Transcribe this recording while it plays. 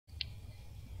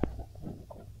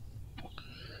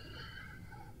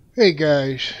Hey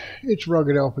guys, it's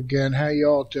RuggedElf again. How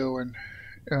y'all doing?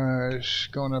 It's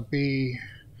gonna be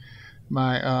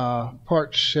my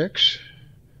part 6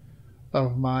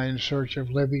 of my In Search of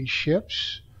Living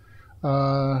Ships.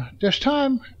 This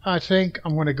time, I think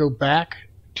I'm gonna go back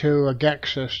to a GEC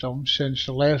system since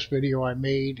the last video I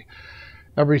made,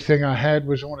 everything I had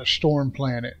was on a storm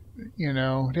planet. You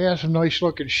know, they have some nice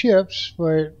looking ships,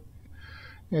 but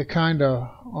it kind of,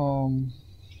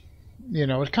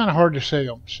 it's kind of hard to see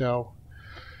them. So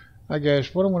I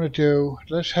guess what I'm going to do,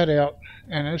 let's head out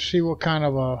and let's see what kind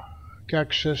of a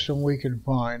GEC system we can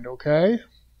find, okay?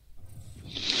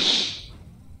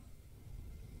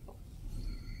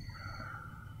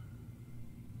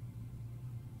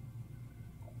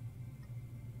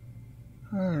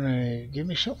 Alright, give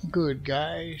me something good,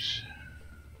 guys.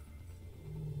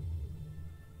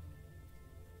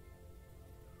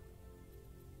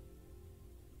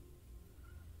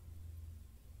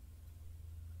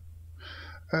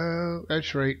 Oh,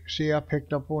 that's right. See, I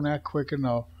picked up on that quick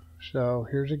enough. So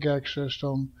here's a GEC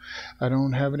system. I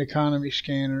don't have an economy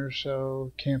scanner,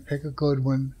 so can't pick a good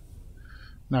one.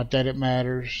 Not that it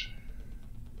matters.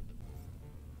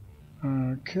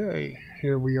 Okay,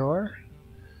 here we are.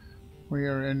 We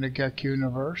are in the GEC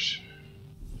universe.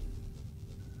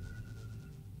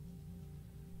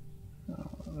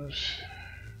 Let's,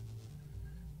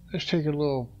 let's take a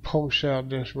little pulse out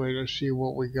this way. Let's see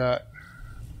what we got.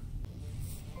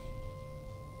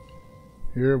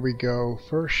 Here we go.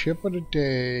 First ship of the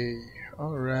day.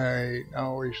 Alright. I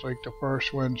always like the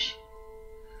first ones.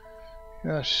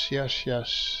 Yes, yes,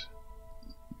 yes.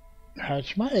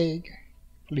 Hatch my egg,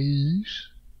 please.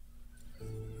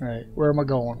 Alright, where am I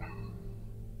going?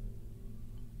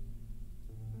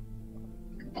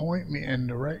 Point me in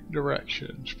the right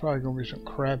direction. It's probably going to be some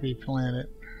crappy planet.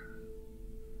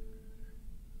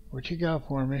 What you got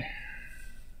for me?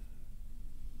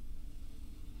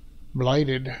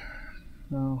 Blighted.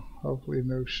 No, hopefully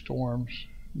no storms.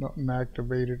 Nothing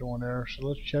activated on there, so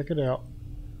let's check it out.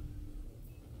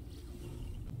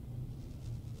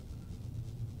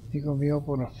 You gonna be up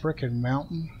on a frickin'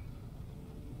 mountain?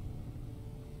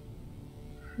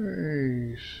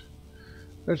 Jeez.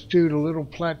 Let's do the little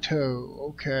plateau.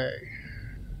 Okay.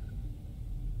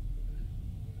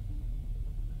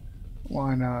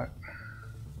 Why not?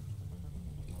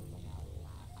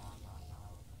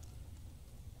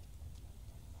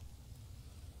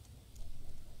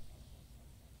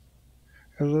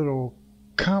 A little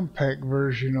compact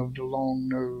version of the long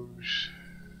nose.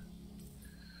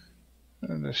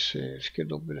 And let's see, let's get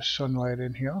a little bit of sunlight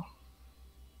in here.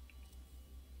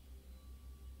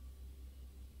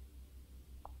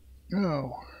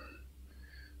 Oh.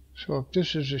 So if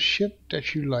this is a ship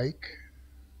that you like,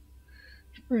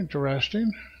 it's pretty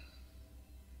interesting.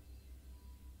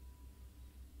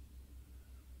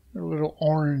 They're a little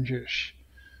orangish.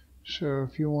 So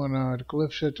if you want the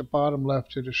glyphs at the bottom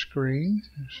left of the screen,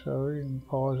 so you can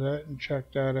pause that and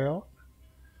check that out.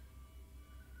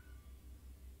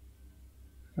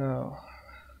 Oh.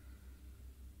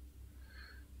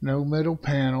 No middle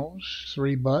panels,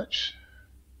 3 butts.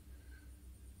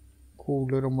 Cool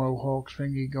little mohawk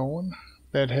thingy going.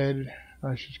 Bedhead,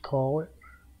 I should call it.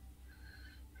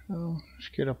 So let's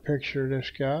get a picture of this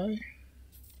guy.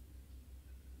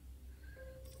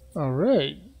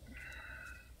 Alright.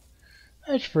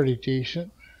 That's pretty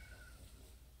decent.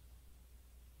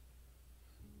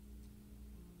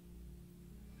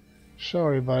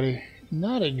 Sorry, buddy.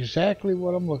 Not exactly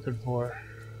what I'm looking for.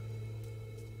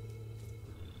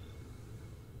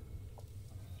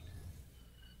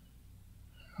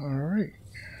 Alright.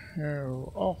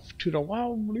 Now off to the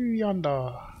wild blue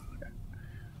yonder.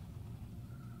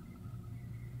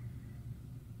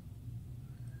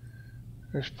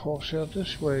 Let's pulse out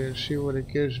this way and see what it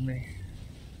gives me.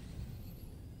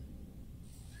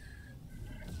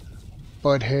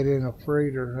 Butthead in a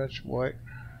freighter, that's what.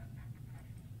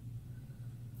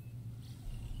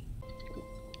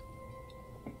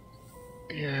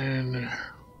 And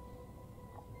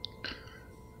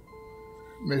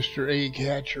Mr. Egg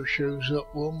Hatcher shows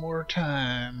up one more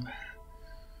time.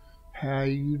 How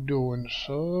you doing,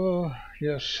 sir?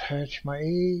 Just hatch my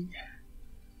egg.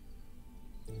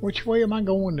 Which way am I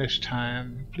going this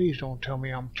time? Please don't tell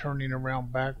me I'm turning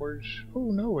around backwards.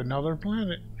 Oh no, another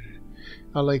planet.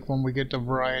 I like when we get the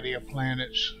variety of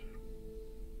planets.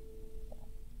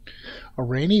 A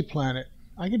rainy planet.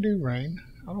 I can do rain.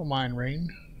 I don't mind rain.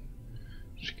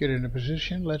 Let's get into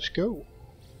position. Let's go.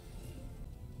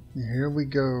 And here we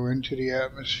go into the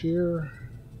atmosphere.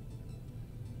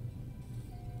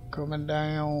 Coming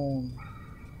down.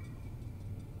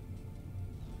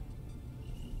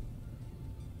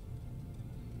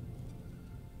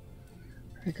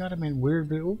 I got him in weird,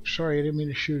 but oops, sorry, I didn't mean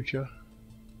to shoot you.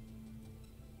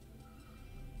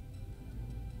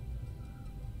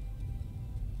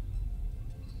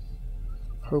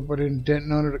 Hope I didn't dent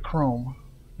none of the chrome.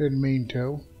 Didn't mean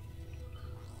to.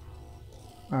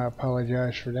 I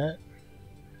apologize for that.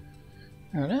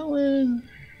 Now that one,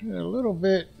 a little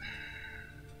bit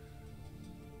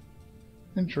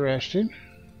interesting.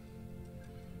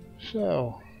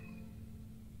 So,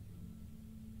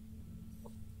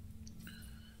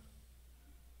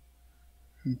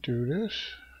 do this.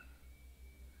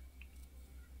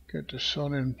 Get the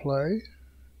sun in play.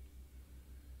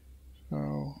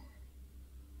 So,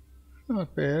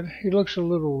 not bad. He looks a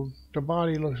little, the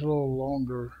body looks a little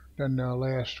longer than the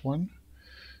last one.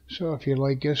 So if you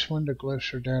like this one, the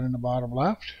glyphs are down in the bottom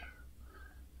left.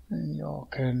 And y'all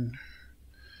can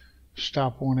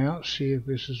stop one out, see if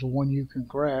this is the one you can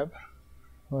grab.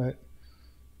 But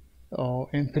all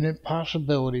infinite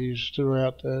possibilities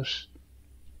throughout this.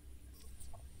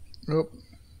 Oh.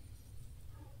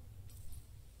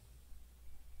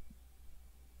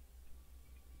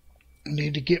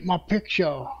 Need to get my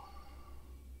picture.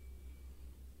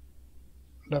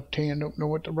 Left hand don't know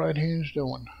what the right hand's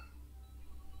doing.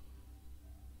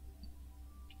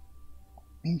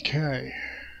 Okay.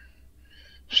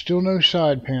 Still no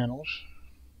side panels.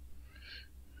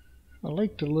 I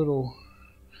like the little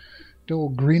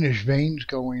greenish veins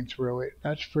going through it.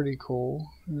 That's pretty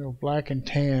cool. You know, black and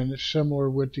tan. It's similar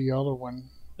with the other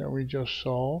one that we just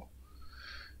saw.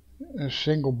 A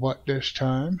single butt this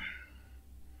time.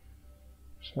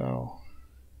 So,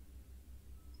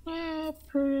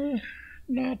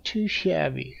 not too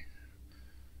shabby.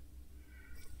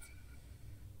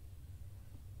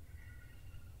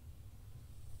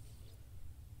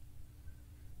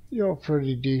 You're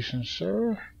pretty decent,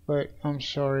 sir, but I'm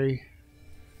sorry.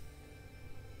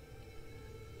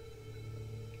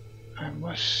 I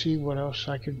must see what else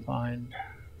I can find.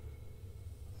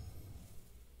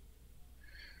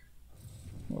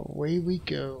 Away we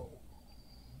go.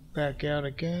 Back out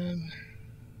again.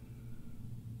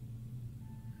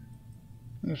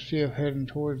 Let's see if heading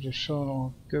towards the sun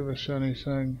will give us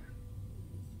anything.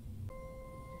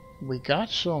 We got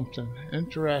something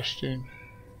interesting.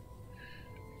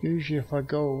 Usually if I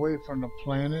go away from the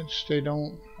planets, they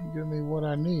don't give me what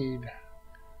I need.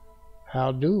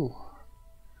 How do?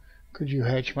 Could you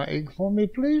hatch my egg for me,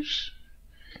 please?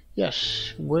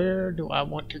 Yes. Where do I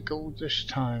want to go this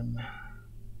time?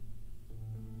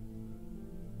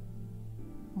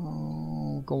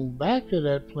 Oh, going back to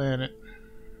that planet.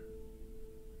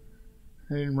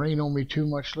 It didn't rain on me too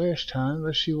much last time.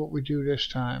 Let's see what we do this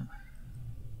time.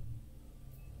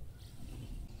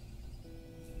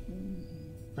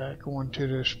 Back onto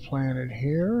this planet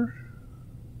here.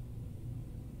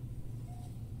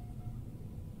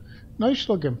 Nice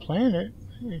looking planet.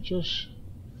 It just,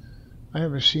 I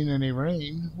haven't seen any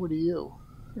rain. What are you?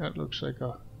 That looks like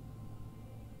a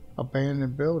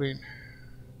abandoned building.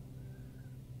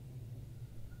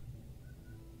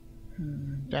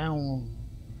 Down.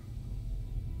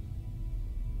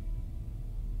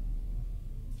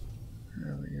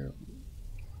 There we go.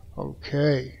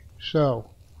 Okay, so.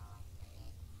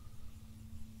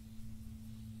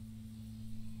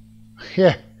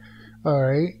 Yeah,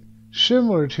 alright.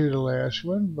 Similar to the last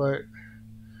one, but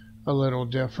a little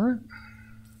different.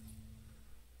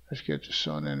 Let's get the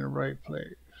sun in the right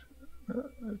place.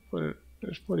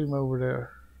 Let's put him over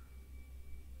there.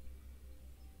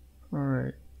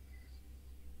 Alright.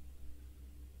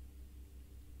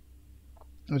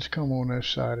 Let's come on this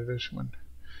side of this one.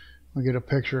 We'll get a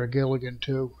picture of Gilligan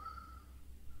too.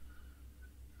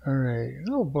 Alright, a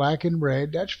little black and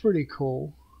red. That's pretty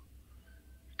cool.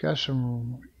 Got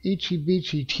some itsy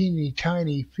bitsy teeny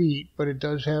tiny feet, but it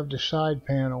does have the side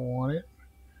panel on it.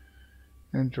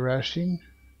 Interesting.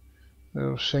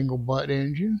 Little single butt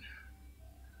engine.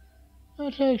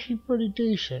 That's actually pretty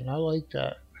decent. I like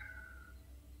that.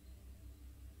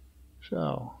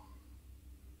 So,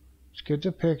 let's get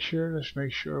the picture. Let's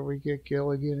make sure we get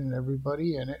Gilligan and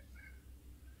everybody in it.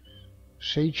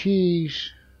 Say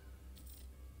cheese.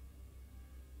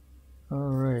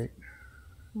 Alright.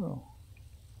 Oh.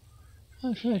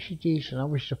 That's actually decent. I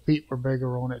wish the feet were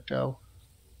bigger on it though.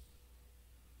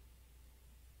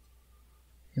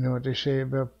 You know what they say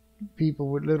about people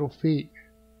with little feet?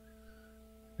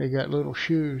 They got little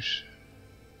shoes.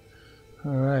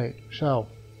 Alright, so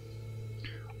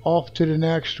off to the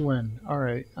next one.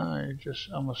 Alright,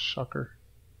 I'm a sucker.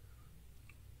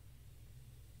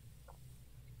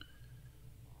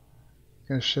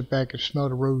 Gonna sit back and smell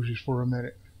the roses for a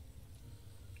minute.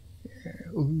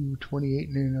 Yeah, ooh,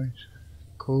 28 nanometers.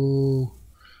 Cool.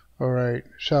 Alright,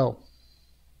 so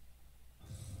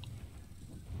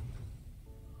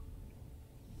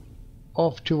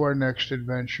off to our next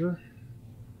adventure.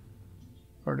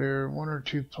 Are there one or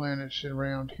two planets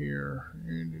around here?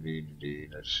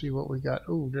 Let's see what we got.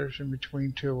 Oh, there's in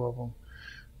between two of them.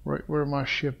 Right where my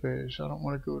ship is. I don't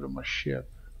want to go to my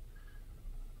ship.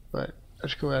 But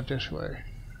let's go out this way.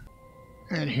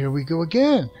 And here we go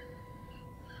again.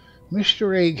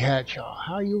 Mr. Egg Hatcher,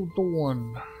 how you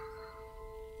doing?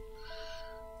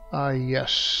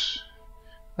 Yes,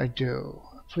 I do.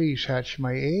 Please hatch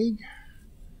my egg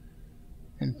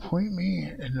and point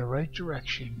me in the right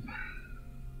direction.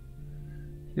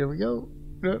 Here we go.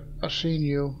 Yep, I've seen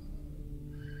you.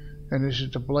 And this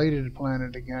is the blighted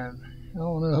planet again. I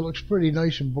don't know, it looks pretty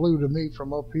nice and blue to me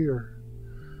from up here.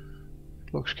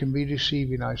 Looks can be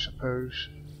deceiving, I suppose.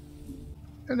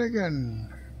 And again,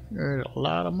 there's a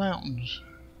lot of mountains.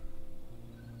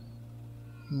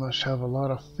 Must have a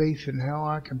lot of faith in how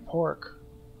I can park.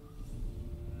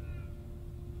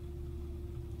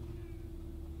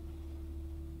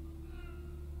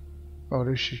 Oh,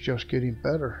 this is just getting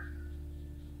better.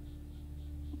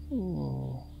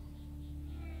 Ooh.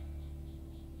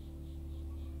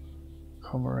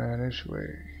 Come around this way.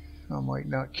 I might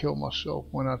not kill myself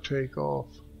when I take off.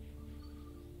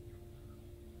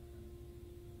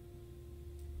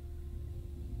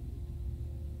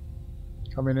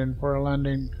 Coming in for a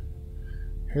landing.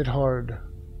 Hit hard.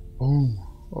 Boom.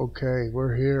 Okay,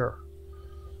 we're here.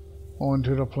 On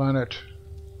to the planet.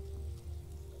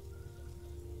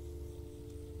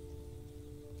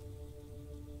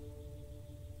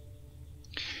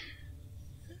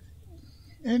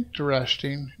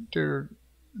 Interesting. They're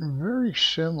very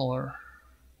similar.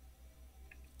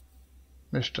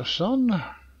 Mr. Sun.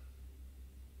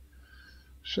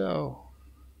 So,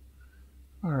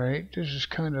 alright, this is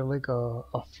kind of like a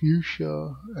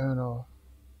fuchsia and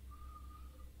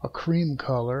a cream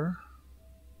color.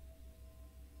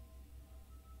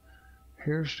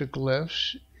 Here's the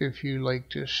glyphs if you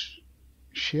like this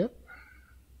ship.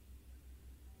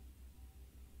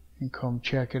 And come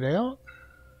check it out.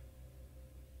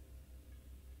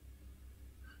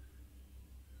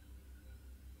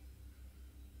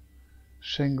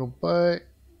 Single butt,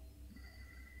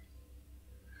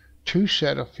 2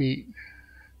 set of feet,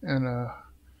 and a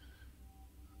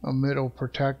middle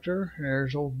protector.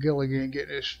 There's old Gilligan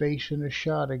getting his face in the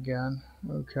shot again.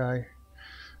 Okay,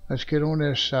 let's get on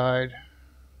this side.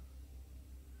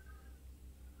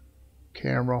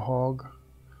 Camera hog.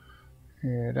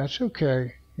 Yeah, that's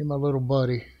okay. He's my little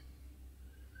buddy.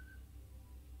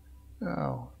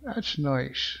 Oh, that's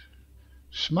nice.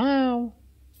 Smile.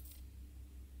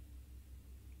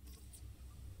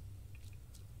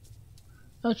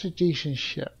 That's a decent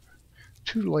ship.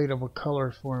 Too light of a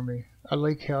color for me. I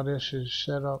like how this is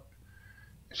set up.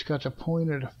 It's got the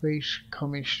point of the face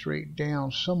coming straight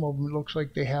down. Some of them looks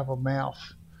like they have a mouth.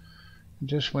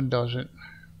 This one doesn't.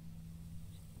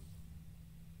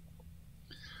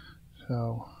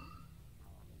 So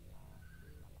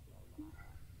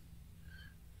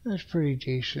that's pretty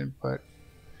decent, but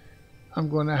I'm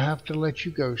going to have to let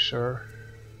you go, sir.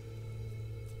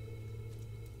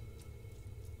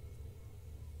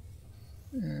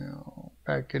 Now,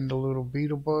 back into little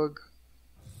beetle bug.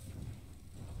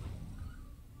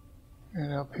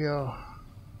 And up here.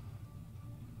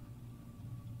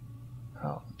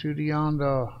 Out to the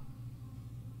yonder.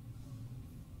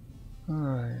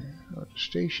 Alright, well, the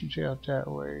station's out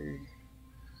that way.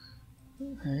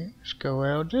 Alright, let's go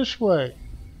out this way.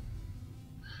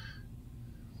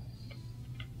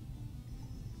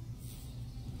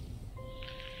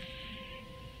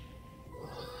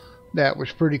 That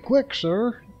was pretty quick,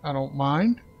 sir. I don't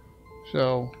mind.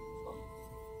 So,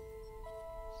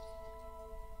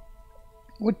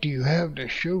 what do you have to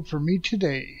show for me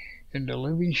today in the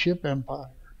living ship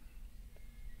empire?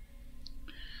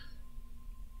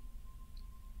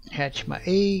 Hatch my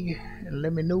egg and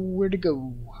let me know where to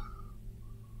go.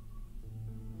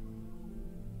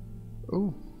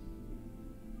 Oh,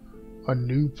 a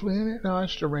new planet? No,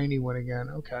 that's the rainy one again.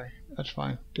 Okay, that's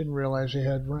fine. Didn't realize they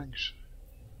had rings.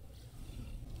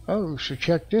 Oh, so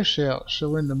check this out.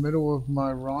 So in the middle of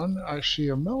my run, I see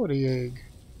a melody egg.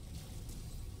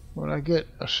 What I get?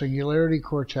 A singularity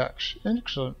cortex.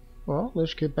 Excellent. Well,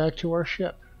 let's get back to our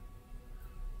ship.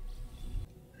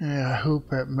 Yeah, I hope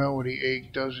that melody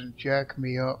egg doesn't jack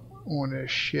me up on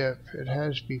this ship. It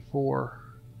has before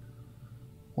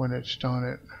when it's done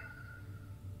it.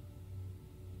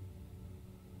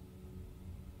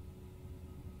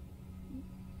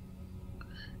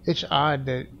 It's odd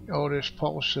that all this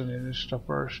pulsing and it's the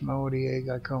first melody egg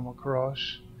I come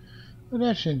across. But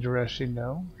that's interesting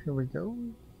though. Here we go.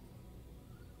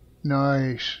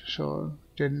 Nice. So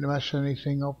didn't mess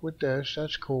anything up with this.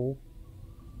 That's cool.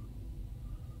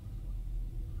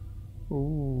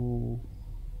 Ooh.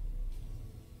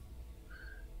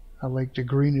 I like the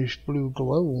greenish blue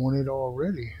glow on it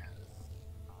already.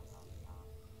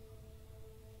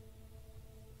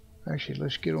 Actually,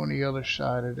 let's get on the other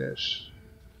side of this.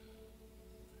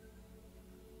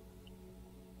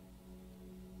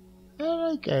 I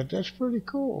like that. That's pretty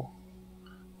cool.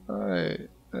 Alright,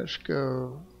 let's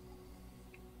go.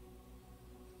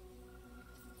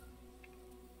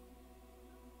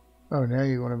 Oh, now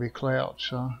you're going to be clouds,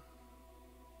 huh?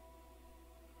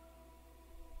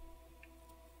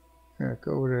 Yeah,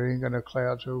 go over there. Ain't got no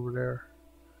clouds over there.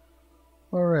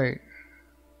 Alright.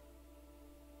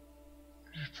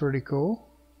 This is pretty cool.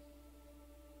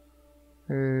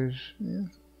 Yeah.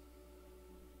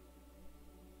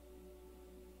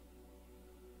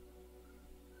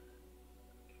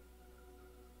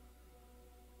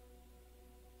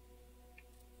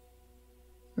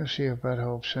 Let's see if that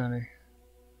helps any.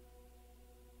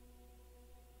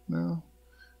 No?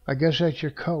 I guess that's your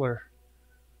color.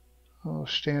 Oh,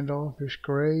 standoffish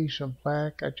gray, some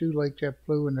black. I do like that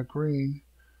blue and the green.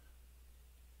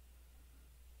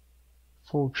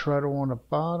 Full treadle on the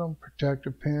bottom,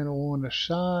 protective panel on the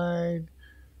side,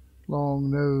 long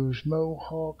nose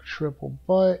mohawk, triple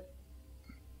butt.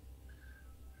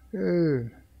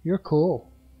 Dude, you're cool.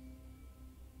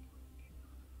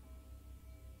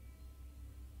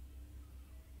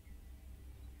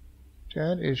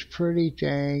 That is pretty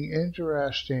dang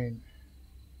interesting.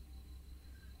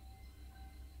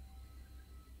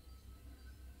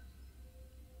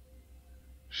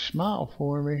 Smile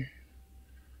for me.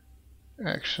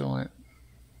 Excellent.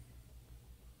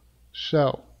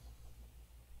 So,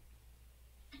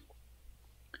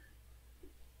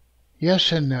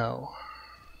 yes and no.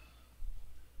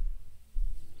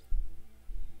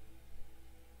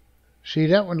 See,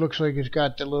 that one looks like it's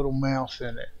got the little mouth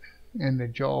in it and the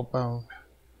jawbone.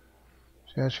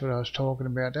 So that's what I was talking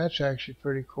about. That's actually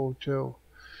pretty cool too.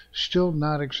 Still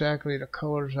not exactly the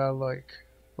colors I like,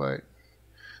 but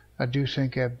I do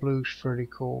think that blue's pretty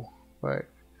cool. But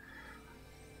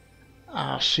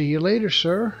I'll see you later,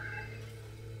 sir.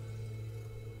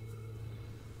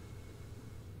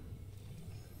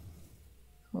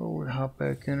 Oh, we'll hop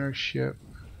back in our ship.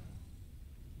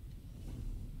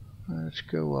 Let's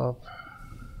go up.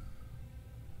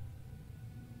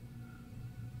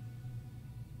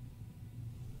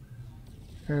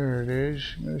 There it is.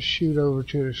 Let's shoot over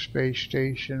to the space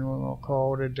station. We're going to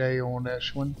call it a day on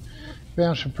this one.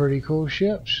 Found some pretty cool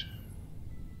ships.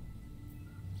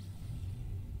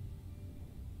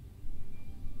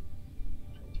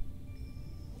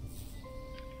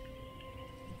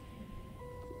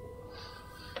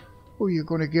 Oh, you're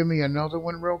going to give me another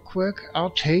one real quick? I'll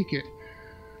take it.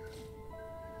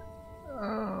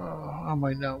 I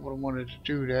might not have wanted to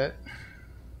do that.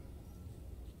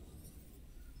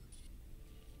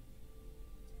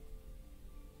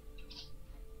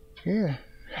 Yeah,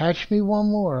 hatch me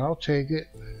one more. I'll take it.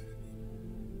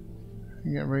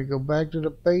 You getting ready to go back to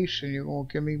the base and you're going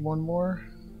to give me one more?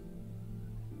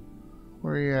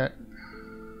 Where you at?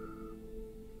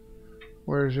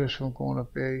 Where's this one going to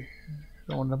be?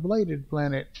 On the bladed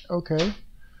planet. Okay.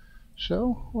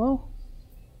 So, well.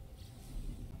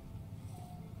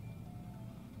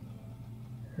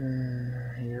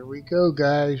 Here we go,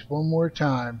 guys. One more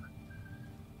time.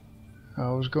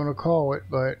 I was going to call it,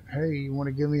 but hey, you want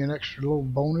to give me an extra little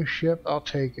bonus ship? I'll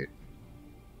take it.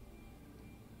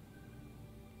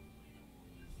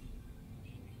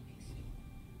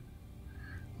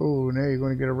 Oh, now you're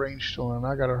going to get a rainstorm.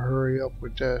 I got to hurry up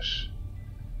with this.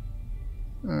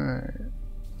 Alright.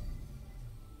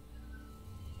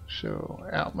 So,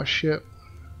 out my ship.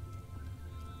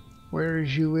 Where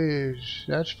is you is?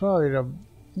 That's probably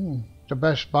the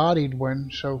best bodied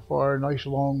one so far. Nice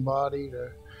long body.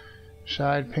 The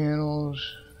side panels.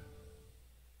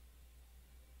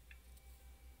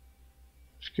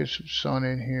 Let's get some sun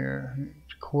in here.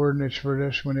 Coordinates for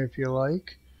this one if you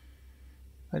like.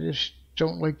 I just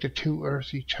don't like the too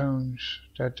earthy tones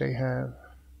that they have.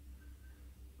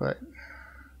 But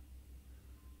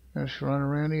let's run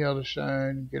around the other side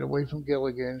and get away from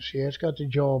Gilligan. See, it's got the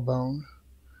jawbone.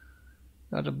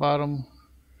 Got the bottom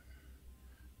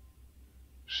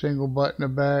single butt in the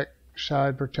back,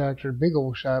 side protector, big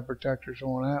old side protectors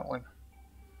on that one.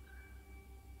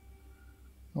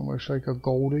 Almost like a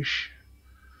goldish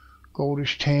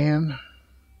tan.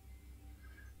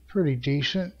 Pretty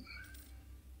decent.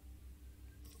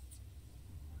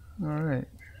 Alright.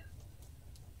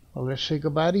 Well, let's say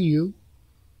goodbye to you.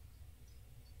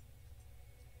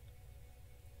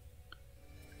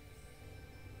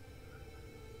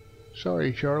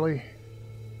 Sorry, Charlie.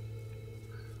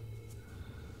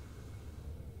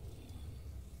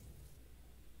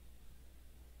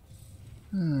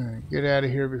 get out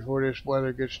of here before this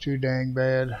weather gets too dang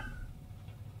bad.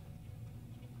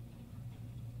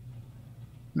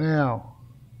 Now,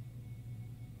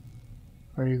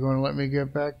 are you going to let me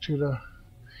get back to the...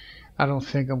 I don't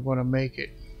think I'm going to make it.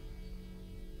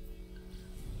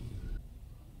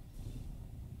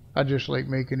 I just like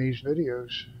making these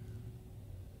videos.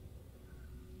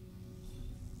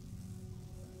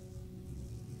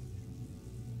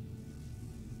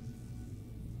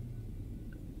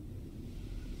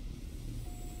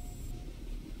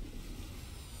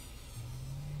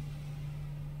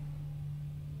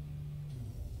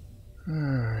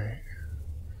 Alright.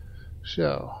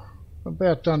 So, I'm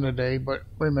about done today, but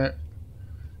wait a minute.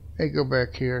 Hey, go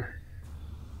back here.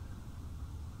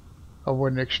 I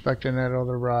wasn't expecting that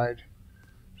other ride.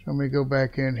 So let me go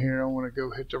back in here. I want to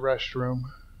go hit the restroom.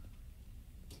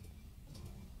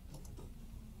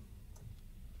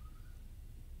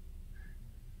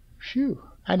 Phew,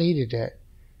 I needed that.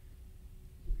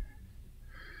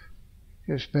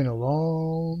 It's been a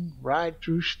long ride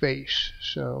through space.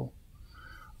 So,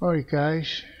 alright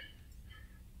guys.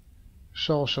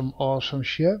 Saw some awesome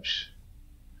ships.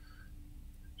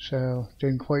 So,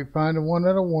 didn't quite find the one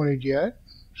that I wanted yet.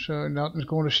 So, nothing's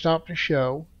going to stop the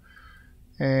show.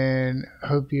 And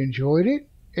hope you enjoyed it.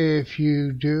 If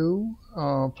you do,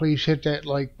 please hit that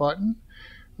like button.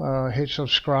 Hit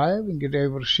subscribe and get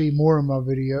able to see more of my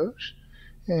videos.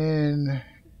 And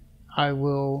I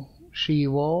will see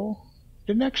you all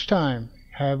the next time.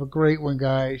 Have a great one,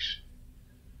 guys.